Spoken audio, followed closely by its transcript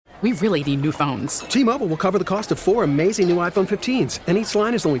We really need new phones. T-Mobile will cover the cost of 4 amazing new iPhone 15s, and each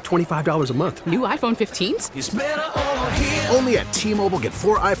line is only $25 a month. New iPhone 15s? It's better over here. Only at T-Mobile, get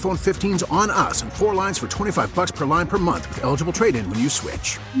 4 iPhone 15s on us and 4 lines for $25 per line per month with eligible trade-in when you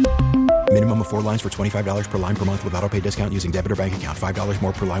switch. Minimum of 4 lines for $25 per line per month with autopay discount using debit or bank account. $5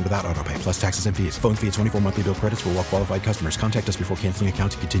 more per line without autopay, plus taxes and fees. Phone fee at 24 monthly bill credits for well-qualified customers. Contact us before canceling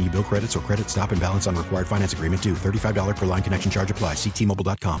account to continue bill credits or credit stop and balance on required finance agreement due. $35 per line connection charge applies. See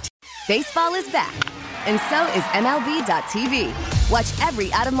T-Mobile.com. Baseball is back, and so is MLB.tv. Watch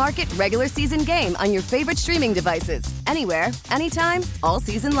every out-of-market regular season game on your favorite streaming devices, anywhere, anytime, all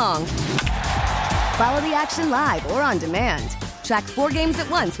season long. Follow the action live or on demand. Track 4 games at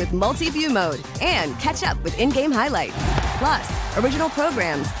once with multi-view mode and catch up with in-game highlights. Plus, original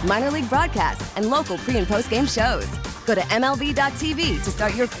programs, minor league broadcasts, and local pre- and post-game shows. Go to MLB.tv to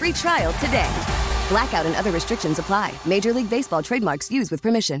start your free trial today. Blackout and other restrictions apply. Major League Baseball trademarks used with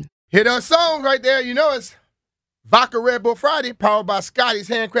permission. Hit our song right there. You know it's Vodka Red Bull Friday, powered by Scotty's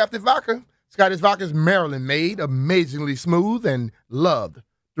Handcrafted Vodka. Scotty's Vodka is Maryland-made, amazingly smooth, and loved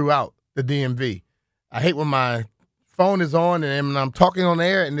throughout the DMV. I hate when my phone is on and I'm talking on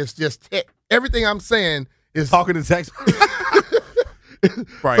air and it's just everything I'm saying is talking to text.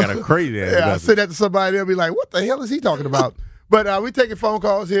 Probably got a crazy ass. Yeah, I say that to somebody, they'll be like, what the hell is he talking about? But we're taking phone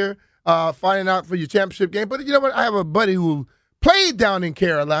calls here, finding out for your championship game. But you know what? I have a buddy who played down in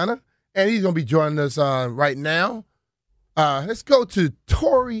Carolina, and he's going to be joining us right now. Let's go to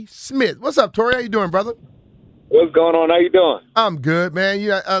Torrey Smith. What's up, Torrey? How you doing, brother? What's going on? How you doing? I'm good,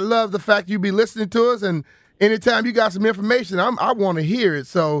 man. I love the fact you be listening to us, and anytime you got some information, I want to hear it.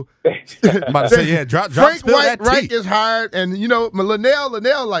 So, I'm about to say, yeah, drop Frank that Wright is hired, and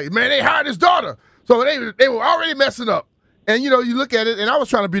Linnell, like, man, they hired his daughter, so they were already messing up. And you look at it, and I was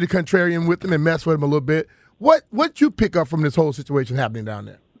trying to be the contrarian with them and mess with them a little bit. What you pick up from this whole situation happening down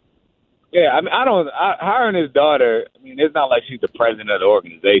there? Yeah, I mean, hiring his daughter. I mean, it's not like she's the president of the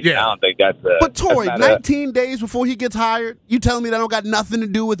organization. Yeah. I don't think that's. But Torrey, 19 days before he gets hired, you telling me that don't got nothing to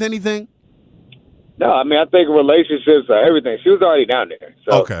do with anything? No, I mean, I think relationships are everything. She was already down there.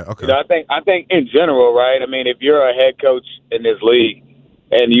 So, okay. I think in general, right? I mean, if you're a head coach in this league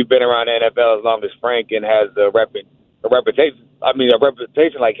and you've been around the NFL as long as Frank and has a reputation. I mean, a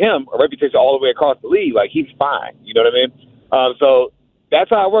reputation like him, a reputation all the way across the league, like he's fine. You know what I mean? So that's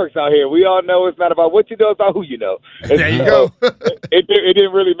how it works out here. We all know it's not about what you know, it's about who you know. And there you go. it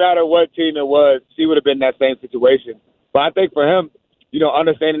didn't really matter what team it was. She would have been in that same situation. But I think for him,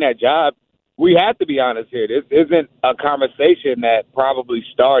 understanding that job, we have to be honest here. This isn't a conversation that probably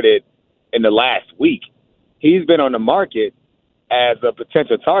started in the last week. He's been on the market as a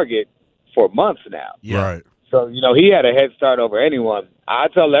potential target for months now. Yeah. Right. So, he had a head start over anyone. I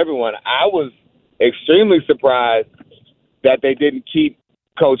tell everyone, I was extremely surprised that they didn't keep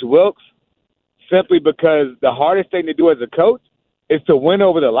Coach Wilks simply because the hardest thing to do as a coach is to win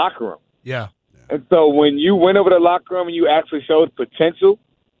over the locker room. Yeah. And so when you win over the locker room and you actually showed potential,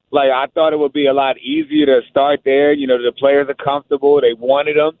 like I thought it would be a lot easier to start there. The players are comfortable. They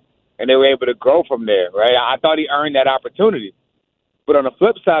wanted them, and they were able to grow from there, right? I thought he earned that opportunity. But on the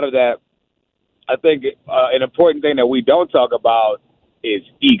flip side of that, I think an important thing that we don't talk about is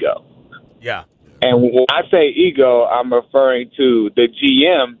ego. Yeah. And when I say ego, I'm referring to the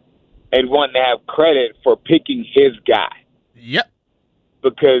GM and wanting to have credit for picking his guy. Yep.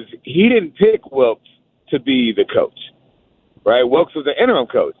 Because he didn't pick Wilks to be the coach, right? Wilks was the interim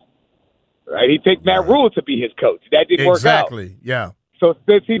coach, right? He picked Matt Rule to be his coach. That didn't work out. Exactly, yeah. So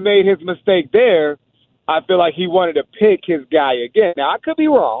since he made his mistake there, I feel like he wanted to pick his guy again. Now, I could be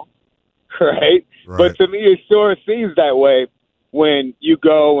wrong. Right? But to me, it sure seems that way when you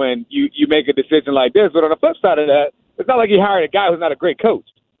go and you make a decision like this. But on the flip side of that, it's not like he hired a guy who's not a great coach.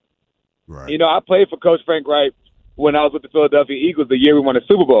 Right. I played for Coach Frank Wright when I was with the Philadelphia Eagles the year we won the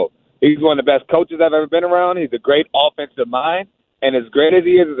Super Bowl. He's one of the best coaches I've ever been around. He's a great offensive mind. And as great as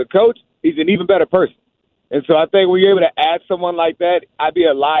he is as a coach, he's an even better person. And so I think when you're able to add someone like that, I'd be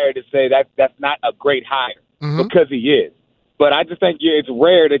a liar to say that's not a great hire because he is. But I just think it's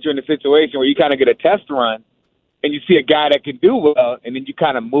rare that you're in a situation where you kind of get a test run and you see a guy that can do well, and then you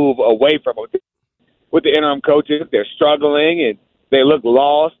kind of move away from it. With the interim coaches, they're struggling and they look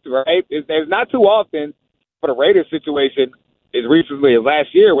lost, right? There's not too often for the Raiders situation as recently as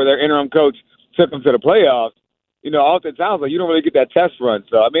last year where their interim coach took them to the playoffs. Oftentimes you don't really get that test run.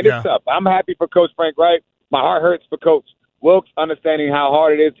 So, I mean, it's tough. I'm happy for Coach Frank Wright. My heart hurts for Coach Wilks, understanding how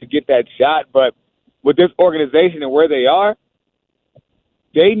hard it is to get that shot. But with this organization and where they are,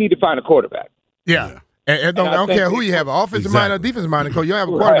 they need to find a quarterback. Yeah. And I don't care who you have, offensive mind or defensive mind, coach. You don't have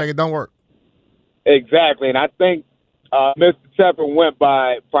a quarterback, it don't work. Exactly. And I think Mr. Tepper went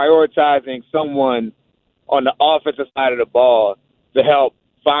by prioritizing someone on the offensive side of the ball to help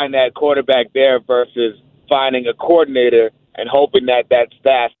find that quarterback there versus finding a coordinator and hoping that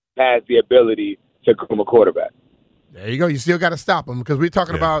staff has the ability to groom a quarterback. There you go. You still got to stop them because we're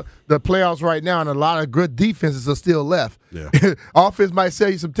talking about the playoffs right now, and a lot of good defenses are still left. Yeah. Offense might sell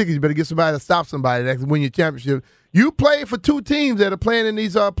you some tickets. You better get somebody to stop somebody that can win your championship. You play for two teams that are playing in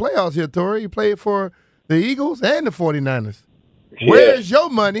these playoffs here, Torrey. You play for the Eagles and the 49ers. Yeah. Where's your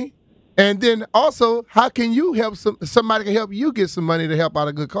money? And then also, how can you help somebody can help you get some money to help out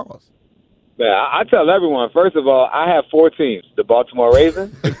a good cause? Man, I tell everyone, first of all, I have 4 teams: the Baltimore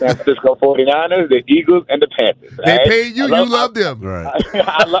Ravens, the San Francisco 49ers, the Eagles, and the Panthers. They paid you, you love them. Right.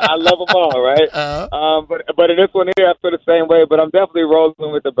 I love them all, right? But in this one here, I feel the same way, but I'm definitely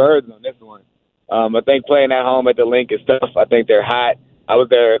rolling with the Birds on this one. I think playing at home at the Link is tough. I think they're hot. I was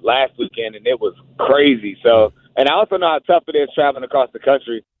there last weekend, and it was crazy. So, and I also know how tough it is traveling across the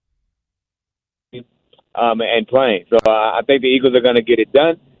country and playing. So I think the Eagles are going to get it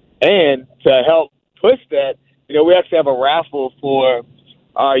done. And to help push that, we actually have a raffle for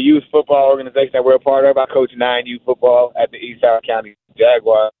our youth football organization that we're a part of. I coach 9U football at the East Howard County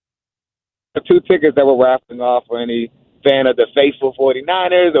Jaguars. 2 tickets that we're raffling off for any fan of the faithful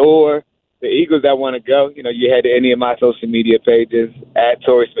 49ers or the Eagles that want to go. You head to any of my social media pages at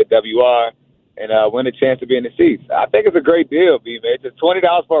Torrey Smith WR and win a chance to be in the seats. I think it's a great deal, B-Man. It's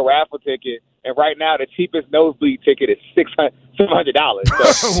 $20 for a raffle ticket. And right now, the cheapest nosebleed ticket is $700.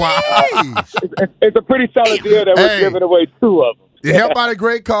 So, wow. It's a pretty solid deal that we're giving away 2 of them. You help out a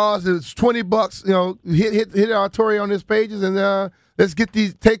great cause. It's $20. Hit our Torrey on his pages, and let's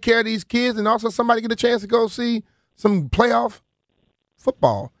take care of these kids, and also somebody get a chance to go see some playoff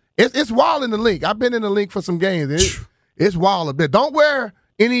football. It's wild in the Link. I've been in the Link for some games. It's wild a bit. Don't wear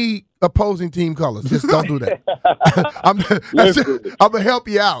any opposing team colors. Just don't do that. I'm going to help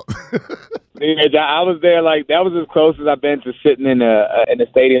you out. I was there, that was as close as I've been to sitting in the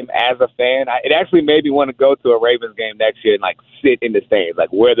stadium as a fan. It actually made me want to go to a Ravens game next year and, sit in the stands,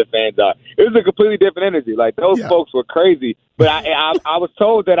 where the fans are. It was a completely different energy. Those folks were crazy. But I was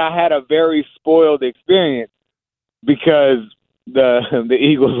told that I had a very spoiled experience because the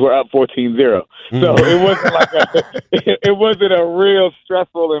Eagles were up 14-0. So it wasn't it wasn't a real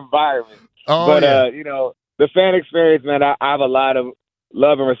stressful environment. The fan experience, man, I have a lot of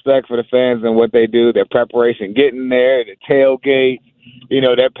love and respect for the fans and what they do, their preparation, getting there, the tailgate,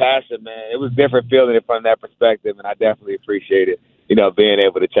 their passion, man. It was different feeling it from that perspective, and I definitely appreciate it, being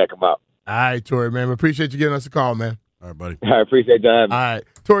able to check them out. All right, Torrey, man. We appreciate you giving us a call, man. All right, buddy. I appreciate you having me. All right.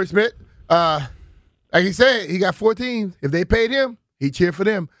 Torrey Smith, like he said, he got 4 teams. If they paid him, he'd cheer for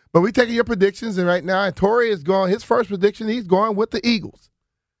them. But we're taking your predictions, and right now, Torrey is going, his first prediction, he's going with the Eagles.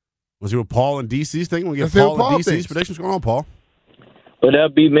 Was he with Paul and DC's thing? We get Paul and DC's predictions going on, Paul. What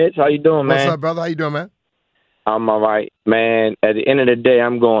up, B. Mitch? How you doing, man? What's up, brother? How you doing, man? I'm all right, man. At the end of the day,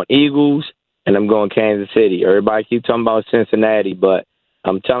 I'm going Eagles, and I'm going Kansas City. Everybody keep talking about Cincinnati, but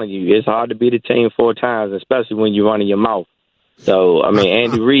I'm telling you, it's hard to beat a team 4 times, especially when you're running your mouth. So,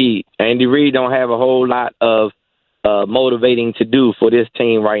 Andy Reid don't have a whole lot of motivating to do for this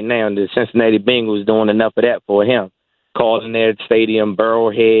team right now. And the Cincinnati Bengals doing enough of that for him. Calling their stadium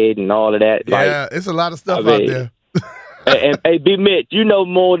Burrowhead and all of that. Yeah, it's a lot of stuff out there. and hey, B. Mitch, you know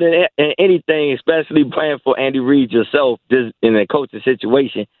more than anything, especially playing for Andy Reid yourself in a coaching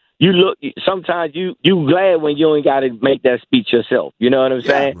situation. Sometimes you glad when you ain't got to make that speech yourself. You know what I'm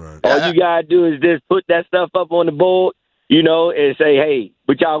saying? Right. All you got to do is just put that stuff up on the board, and say, hey,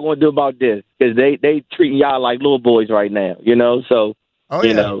 what y'all going to do about this? Because they treating y'all like little boys right now, So,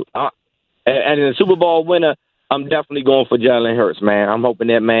 and the Super Bowl winner, I'm definitely going for Jalen Hurts, man. I'm hoping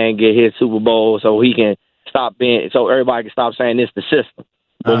that man get his Super Bowl so he can so everybody can stop saying it's the system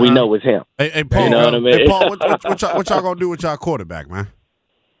when we know it's him. Hey, Paul, you know what I mean? Hey, Paul, what y'all gonna do with y'all quarterback, man?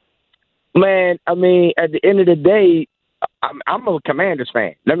 Man, at the end of the day, I'm a Commanders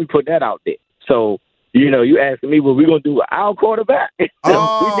fan. Let me put that out there. So, you asking me what we gonna do with our quarterback?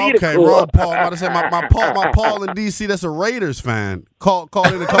 Oh, okay, Ron Paul. I'm about to say my Paul in DC. That's a Raiders fan. Called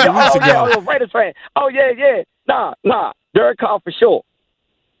in a couple weeks ago. Yeah, Raiders fan. Oh yeah. Nah. Derek Carr for sure.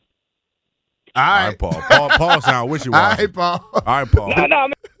 All right, Paul. Paul sound wishy-washy. All right, Paul. No,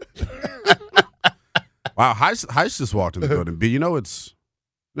 man. Wow, Heist just walked in the building. B, it's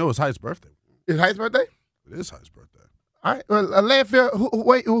Heist's birthday. It's Heist's birthday? It is Heist's birthday. All right. Well,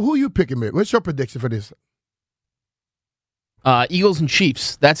 Landfill, who you picking, man? What's your prediction for this? Eagles and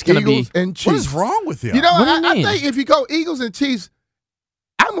Chiefs. That's going to be. Eagles and Chiefs. What is wrong with you? I think if you go Eagles and Chiefs,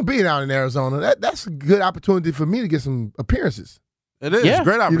 I'm going to be down in Arizona. That's a good opportunity for me to get some appearances. It is. Yeah.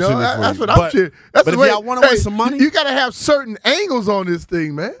 Great You opportunity know, that's for you. what I'm cheering. That's but the if way, y'all want to win some money, you got to have certain angles on this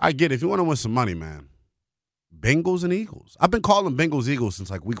thing, man. I get it. If you want to win some money, man, Bengals and Eagles. I've been calling Bengals Eagles since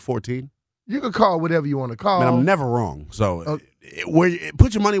like week 14. You can call whatever you want to call. Man, I'm never wrong. So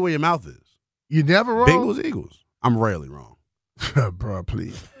put your money where your mouth is. You never wrong. Bengals, Eagles. I'm rarely wrong. Bro,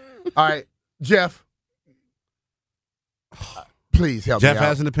 please. All right, Jeff. Please help Jeff me out.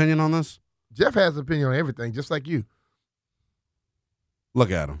 has an opinion on this? Jeff has an opinion on everything, just like you. Look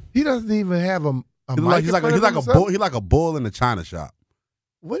at him. He doesn't even have a He's like a bull in the china shop.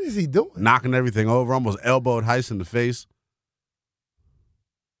 What is he doing? Knocking everything over, almost elbowed Heist in the face.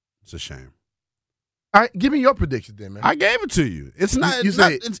 It's a shame. All right, give me your prediction then, man. I gave it to you. It's not. You It's,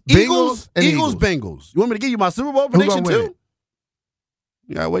 not, said it's Bengals and Eagles, Bengals. You want me to give you my Super Bowl Who gonna prediction win too? it?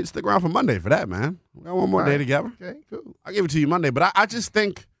 You gotta wait. Stick around for Monday for that, man. We got one more day together. Okay, cool. I give it to you Monday, but I just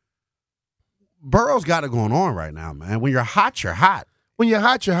think Burrow's got it going on right now, man. When you're hot, you're hot. When you're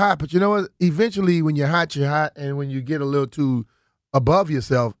hot, you're hot. But you know what? Eventually, when you're hot, and when you get a little too above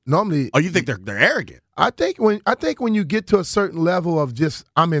yourself, normally. Oh, you think they're arrogant? I think when you get to a certain level of just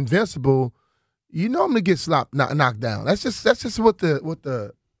I'm invincible, you normally get knocked down. That's just what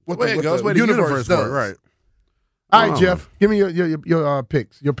the universe does. Right. All right, Jeff, give me your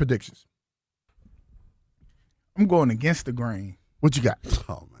picks, your predictions. I'm going against the grain. What you got?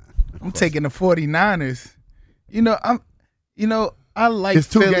 Oh man, I'm taking the 49ers. I like It's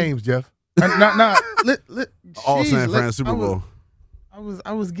two Philly. games, Jeff. All San Fran Super Bowl.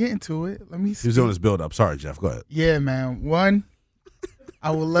 I was getting to it. Let me see. He was doing his build up. Sorry, Jeff. Go ahead. Yeah, man. One,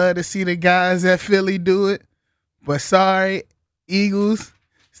 I would love to see the guys at Philly do it, but sorry, Eagles.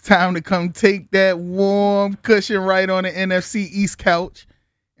 It's time to come take that warm cushion right on the NFC East couch,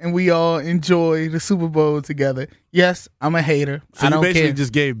 and we all enjoy the Super Bowl together. Yes, I'm a hater. So I don't you basically care.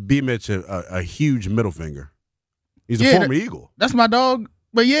 just gave B. Mitch a huge middle finger. He's a former Eagle. That's my dog.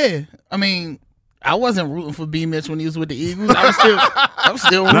 But yeah, I mean, I wasn't rooting for B. Mitch when he was with the Eagles. I'm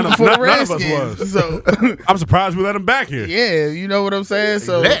still rooting for the Redskins. None of us was. So I'm surprised we let him back here. yeah, you know what I'm saying.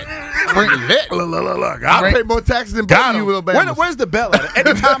 So Look, I pay more taxes than both of you, Alabama. Where's the bell at?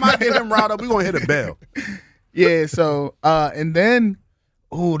 Anytime I get him riled up, we're going to hit a bell. yeah, so and then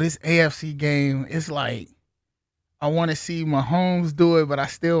this AFC game, it's like I want to see Mahomes do it, but I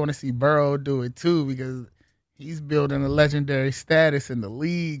still want to see Burrow do it too because he's building a legendary status in the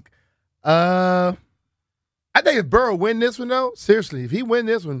league. I think if Burrow win this one, though, seriously, if he win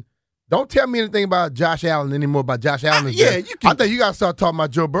this one, don't tell me anything about Josh Allen anymore. About Josh Allen, I think you got to start talking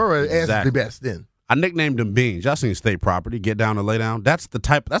about Joe Burrow as the best. Then I nicknamed him Beans. Y'all seen State Property? Get down and lay down. That's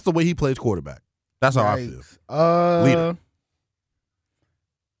the way he plays quarterback. That's how I feel. Leader.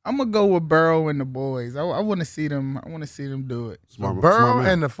 I'm gonna go with Burrow and the boys. I want to see them. I want to see them do it. Burrow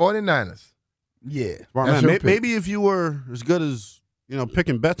and the 49ers. Yeah, smart man. Maybe if you were as good as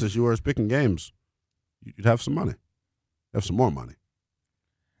picking bets as you were as picking games, you'd have some money. Have some more money.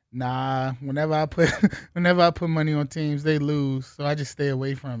 Nah, whenever I put money on teams, they lose, so I just stay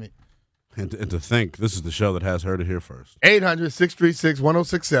away from it. And to think, this is the show that has her to hear first.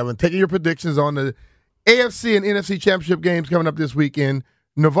 800-636-1067. Taking your predictions on the AFC and NFC championship games coming up this weekend.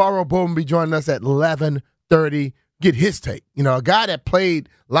 Navarro Bowman be joining us at 11:30. Get his take. A guy that played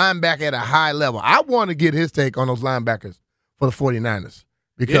linebacker at a high level. I want to get his take on those linebackers for the 49ers.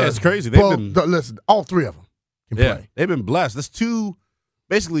 Because it's crazy. Listen, all three of them can play. They've been blessed. That's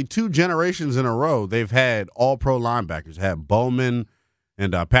basically two generations in a row. They've had all-pro linebackers. Had Bowman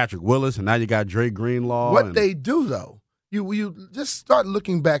and Patrick Willis, and now you got Dre Greenlaw. What they do, though, you just start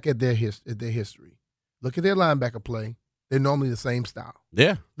looking back at their history. Look at their linebacker play. They're normally the same style.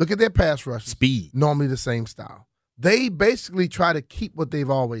 Yeah. Look at their pass rush. Speed. Normally the same style. They basically try to keep what they've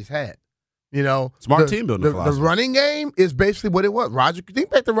always had. Smart team building philosophy. The running game is basically what it was. Think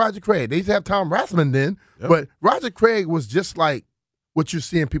back to Roger Craig. They used to have Tom Rathman then, but Roger Craig was just like what you're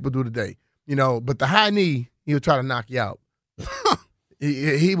seeing people do today. But the high knee, he would try to knock you out.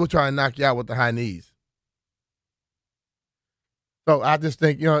 he will try to knock you out with the high knees. So I just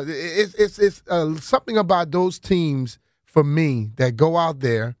think, it's something about those teams for me that go out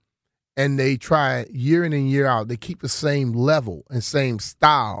there and they try year in and year out. They keep the same level and same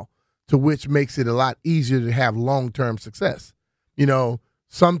style, to which makes it a lot easier to have long-term success.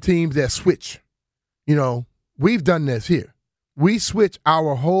 Some teams that switch, we've done this here. We switch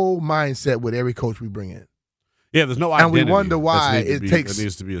our whole mindset with every coach we bring in. Yeah, there's no identity. And we wonder why it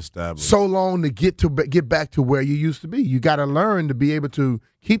needs to be established so long to get back to where you used to be. You got to learn to be able to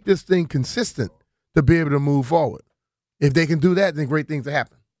keep this thing consistent to be able to move forward. If they can do that, then great things will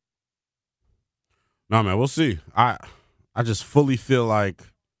happen. No, man, we'll see. I just fully feel like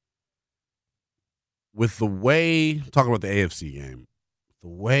with the way, talking about the AFC game, the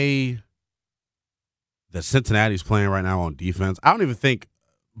way that Cincinnati's playing right now on defense, I don't even think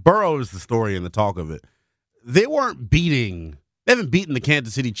Burrow is the story and the talk of it. They haven't beaten the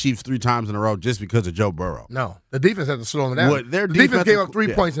Kansas City Chiefs 3 times in a row just because of Joe Burrow. No, the defense had to slow them down. The defense gave up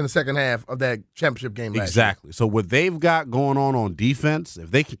 3 points in the second half of that championship game last year. So what they've got going on defense, if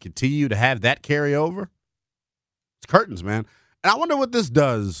they can continue to have that carry over, it's curtains, man. And I wonder what this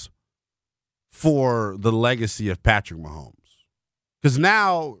does for the legacy of Patrick Mahomes. Because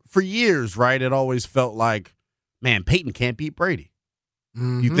now, for years, right, it always felt like, man, Peyton can't beat Brady.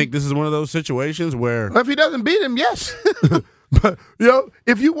 Mm-hmm. You think this is one of those situations where... Well, if he doesn't beat him, yes. But,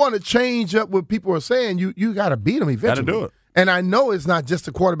 if you want to change up what people are saying, you got to beat him eventually. Got to do it. And I know it's not just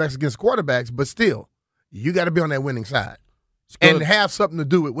the quarterbacks against quarterbacks, but still, you got to be on that winning side and have something to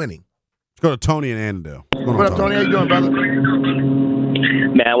do with winning. Let's go to Tony in Annandale. What up, Tony? How you doing, brother?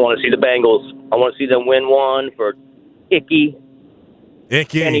 Man, I want to see the Bengals. I want to see them win one for Icky.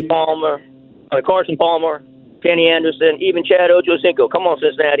 Kenny Palmer, Carson Palmer, Kenny Anderson, even Chad Ochocinco. Come on,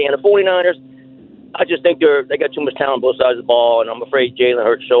 Cincinnati. And the 49ers, I just think they got too much talent on both sides of the ball, and I'm afraid Jalen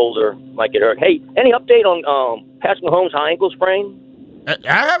Hurts' shoulder might get hurt. Hey, any update on Patrick Mahomes' high ankle sprain? I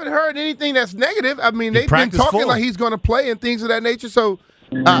haven't heard anything that's negative. I mean, they've been talking like he's going to play and things of that nature. So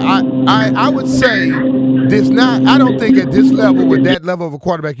I would say there's not. I don't think at this level, with that level of a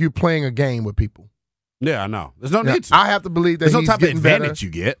quarterback, you're playing a game with people. Yeah, I know. There's no need to. I have to believe that there's he's no type of advantage better.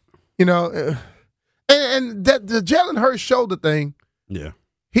 you get. And that the Jalen Hurts shoulder thing. Yeah,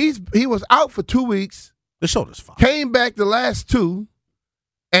 he was out for 2 weeks. The shoulder's fine. Came back the last 2,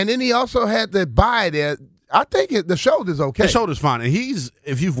 and then he also had that bye there. I think the shoulder's okay. The shoulder's fine, and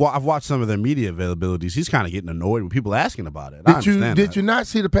I've watched some of their media availabilities. He's kind of getting annoyed with people asking about it. Did you not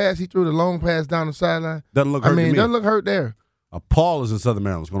see the pass he threw, the long pass down the sideline? Doesn't look hurt. Doesn't look hurt there. Paul is in Southern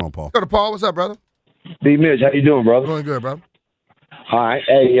Maryland. What's going on, Paul? Go to Paul. What's up, brother? B. Mitch, how you doing, brother? Doing good, brother. All right.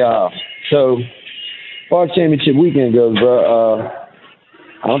 Hey, so far as championship weekend goes, bro,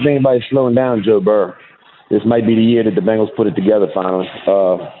 I don't think anybody's slowing down Joe Burrow. This might be the year that the Bengals put it together finally.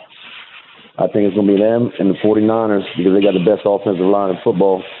 I think it's going to be them and the 49ers because they got the best offensive line in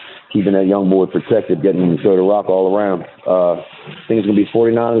football, keeping that young boy protected, getting him to throw the rock all around. I think it's going to be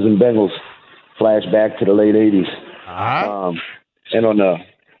 49ers and Bengals, flashback to the late 80s. And on the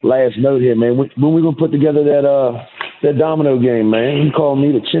last note here, man, when we going to put together that domino game, man? You call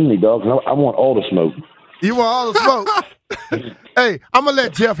me the chimney dog. I want all the smoke. You want all the smoke? Hey, I'm going to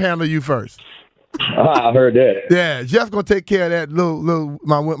let Jeff handle you first. I heard that. Yeah, Jeff's gonna take care of that little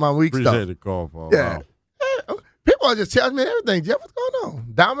my weak stuff. Appreciate the call, Paul. Yeah, people are just telling me everything. Jeff, what's going on?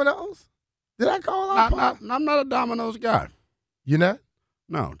 Dominoes? Did I call out? I'm not a Dominoes guy. You not?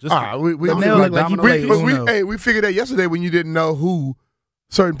 No, just we figured that yesterday when you didn't know who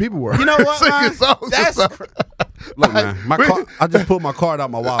certain people were. You know what? That's look, man. I just pulled my card out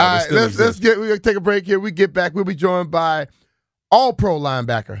my wallet. All right, we're gonna take a break here. We get back. We'll be joined by All-Pro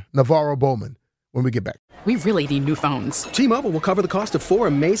linebacker Navarro Bowman when we get back. We really need new phones. T-Mobile will cover the cost of 4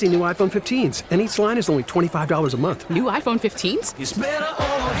 amazing new iPhone 15s, and each line is only $25 a month. New iPhone 15s? It's better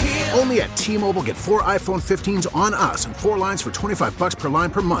over here. Only at T-Mobile, get 4 iPhone 15s on us and 4 lines for $25 per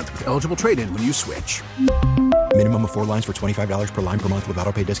line per month with eligible trade-in when you switch. Minimum of 4 lines for $25 per line per month with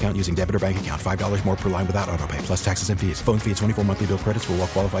autopay discount using debit or bank account. $5 more per line without autopay, plus taxes and fees. Phone fee at 24 monthly bill credits for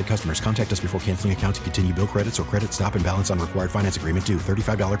well-qualified customers. Contact us before canceling account to continue bill credits or credit stop and balance on required finance agreement due.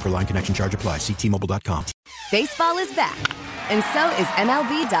 $35 per line connection charge applies. See T-Mobile.com. Baseball is back, and so is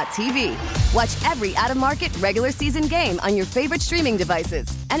MLB.tv. Watch every out-of-market regular season game on your favorite streaming devices.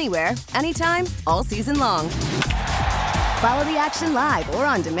 Anywhere, anytime, all season long. Follow the action live or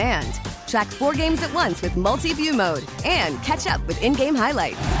on demand. Track 4 games at once with multi-view mode and catch up with in-game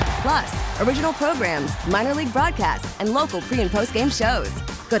highlights. Plus, original programs, minor league broadcasts, and local pre- and post-game shows.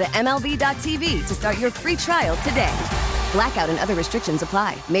 Go to MLB.tv to start your free trial today. Blackout and other restrictions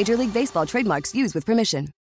apply. Major League Baseball trademarks used with permission.